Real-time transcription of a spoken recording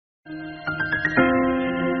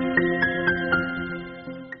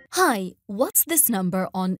Hi, what's this number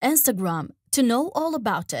on Instagram? To know all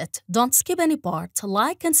about it, don't skip any part,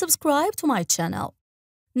 like and subscribe to my channel.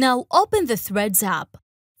 Now open the Threads app.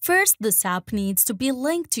 First, this app needs to be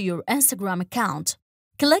linked to your Instagram account.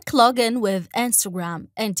 Click Login with Instagram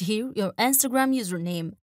and here your Instagram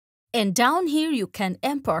username. And down here you can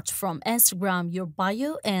import from Instagram your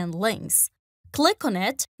bio and links. Click on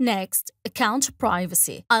it. Next, Account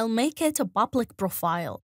Privacy. I'll make it a public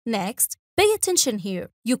profile. Next, pay attention here.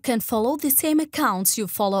 You can follow the same accounts you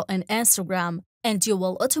follow on Instagram, and you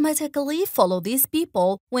will automatically follow these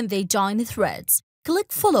people when they join Threads.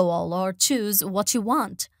 Click Follow All or choose what you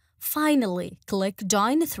want. Finally, click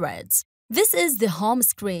Join Threads. This is the home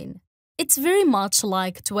screen. It's very much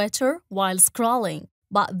like Twitter while scrolling,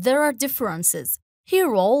 but there are differences. Here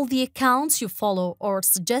are all the accounts you follow or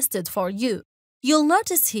suggested for you. You'll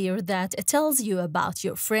notice here that it tells you about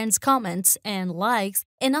your friends' comments and likes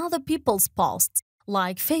in other people's posts,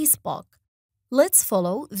 like Facebook. Let's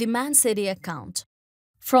follow the Man City account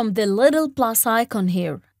from the little plus icon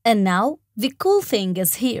here. And now, the cool thing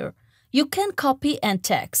is here. You can copy and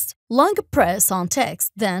text. Long press on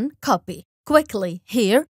text, then copy. Quickly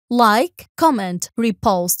here, like, comment,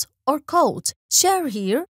 repost, or quote. Share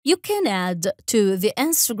here. You can add to the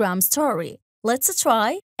Instagram story. Let's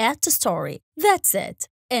try Add to Story. That's it.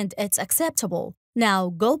 And it's acceptable. Now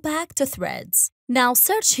go back to Threads. Now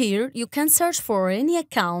search here. You can search for any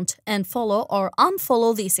account and follow or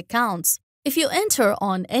unfollow these accounts. If you enter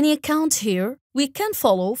on any account here, we can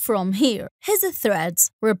follow from here. His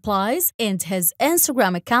Threads, replies, and his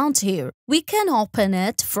Instagram account here. We can open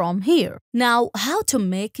it from here. Now, how to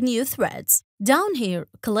make new threads? Down here,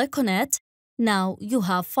 click on it. Now you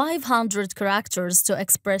have 500 characters to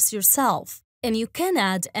express yourself. And you can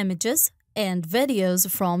add images and videos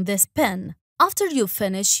from this pin. After you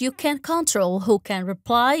finish, you can control who can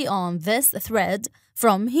reply on this thread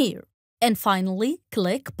from here. And finally,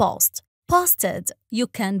 click Post. Posted, you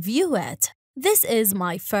can view it. This is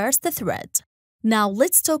my first thread. Now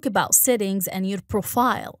let's talk about settings and your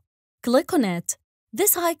profile. Click on it.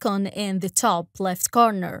 This icon in the top left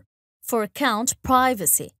corner for account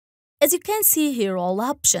privacy. As you can see here, all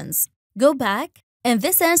options. Go back. And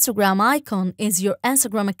this Instagram icon is your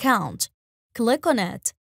Instagram account. Click on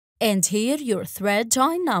it. And here your thread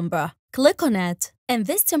join number. Click on it. And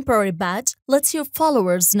this temporary badge lets your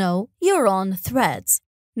followers know you're on Threads.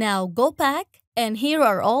 Now go back and here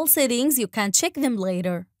are all settings. You can check them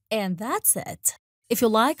later. And that's it. If you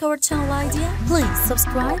like our channel idea, please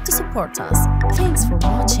subscribe to support us. Thanks for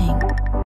watching.